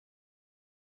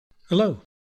Hello.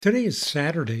 Today is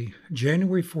Saturday,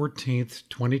 January 14th,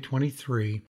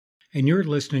 2023, and you're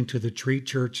listening to the Tree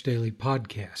Church Daily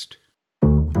Podcast.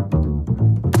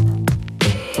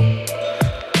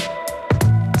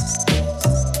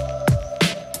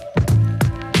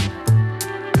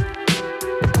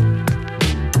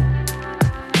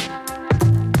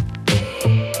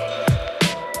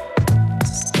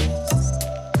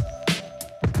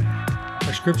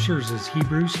 Our scriptures is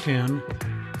Hebrews 10,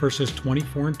 verses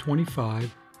 24 and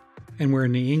 25, and we're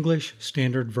in the English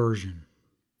Standard Version.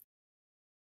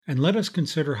 And let us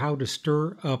consider how to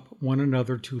stir up one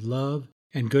another to love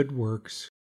and good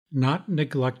works, not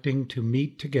neglecting to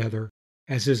meet together,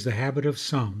 as is the habit of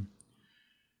some,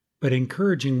 but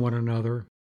encouraging one another,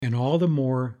 and all the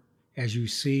more as you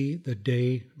see the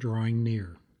day drawing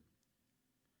near.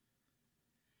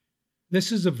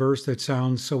 This is a verse that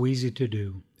sounds so easy to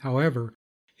do. However,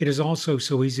 it is also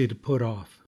so easy to put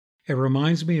off. It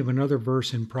reminds me of another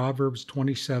verse in Proverbs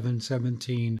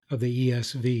 27:17 of the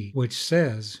ESV, which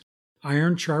says,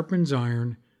 "Iron sharpens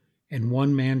iron, and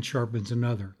one man sharpens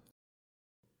another."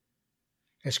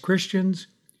 As Christians,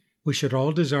 we should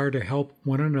all desire to help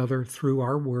one another through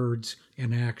our words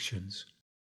and actions.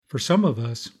 For some of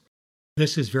us,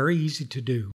 this is very easy to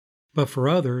do, but for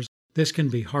others, this can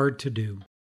be hard to do.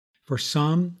 For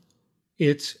some,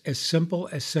 it's as simple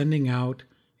as sending out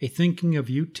a thinking of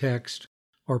you text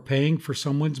or paying for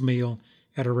someone's meal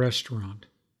at a restaurant.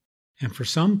 And for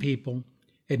some people,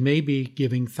 it may be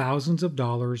giving thousands of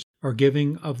dollars or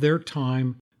giving of their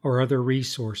time or other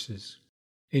resources.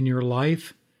 In your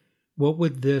life, what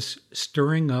would this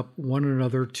stirring up one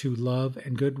another to love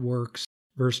and good works,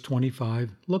 verse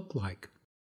 25, look like?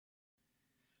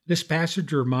 This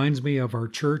passage reminds me of our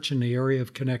church in the area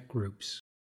of Connect groups.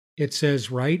 It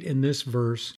says right in this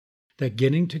verse that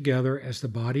getting together as the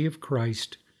body of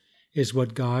Christ is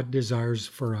what God desires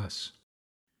for us.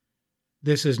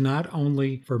 This is not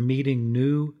only for meeting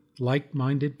new,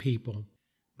 like-minded people,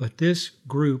 but this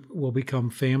group will become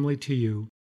family to you,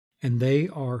 and they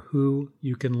are who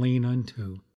you can lean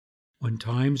unto when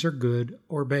times are good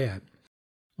or bad.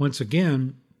 Once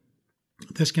again,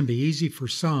 this can be easy for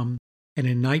some and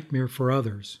a nightmare for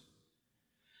others.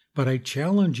 But I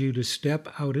challenge you to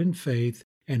step out in faith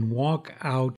and walk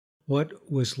out what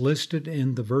was listed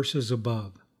in the verses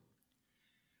above.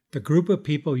 The group of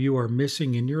people you are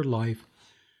missing in your life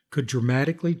could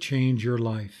dramatically change your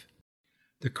life.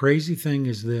 The crazy thing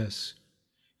is this: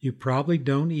 you probably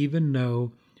don't even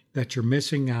know that you're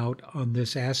missing out on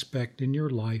this aspect in your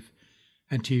life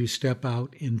until you step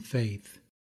out in faith.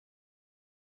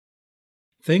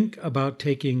 Think about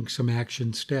taking some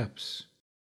action steps.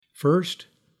 First,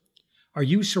 are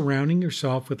you surrounding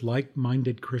yourself with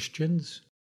like-minded Christians?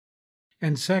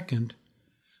 And second,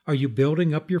 are you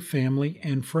building up your family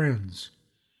and friends?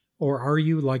 Or are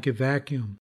you like a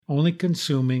vacuum, only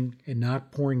consuming and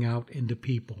not pouring out into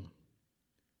people?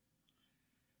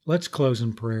 Let's close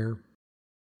in prayer.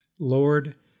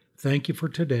 Lord, thank you for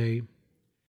today.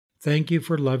 Thank you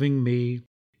for loving me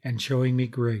and showing me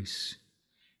grace.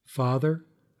 Father,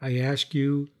 I ask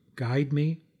you, guide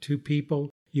me to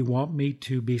people you want me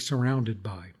to be surrounded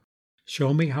by.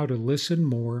 Show me how to listen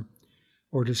more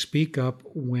or to speak up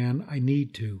when I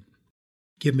need to.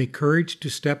 Give me courage to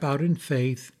step out in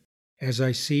faith as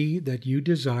I see that you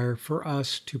desire for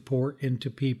us to pour into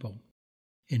people.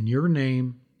 In your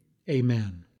name,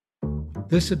 amen.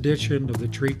 This edition of the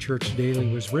Tree Church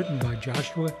Daily was written by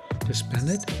Joshua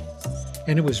Despennett,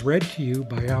 and it was read to you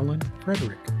by Alan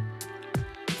Frederick.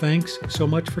 Thanks so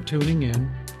much for tuning in.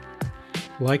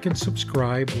 Like and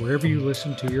subscribe wherever you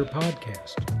listen to your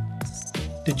podcast.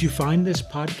 Did you find this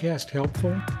podcast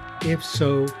helpful? If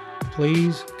so,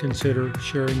 please consider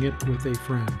sharing it with a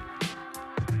friend.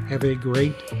 Have a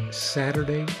great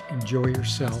Saturday. Enjoy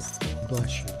yourself.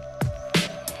 Bless you.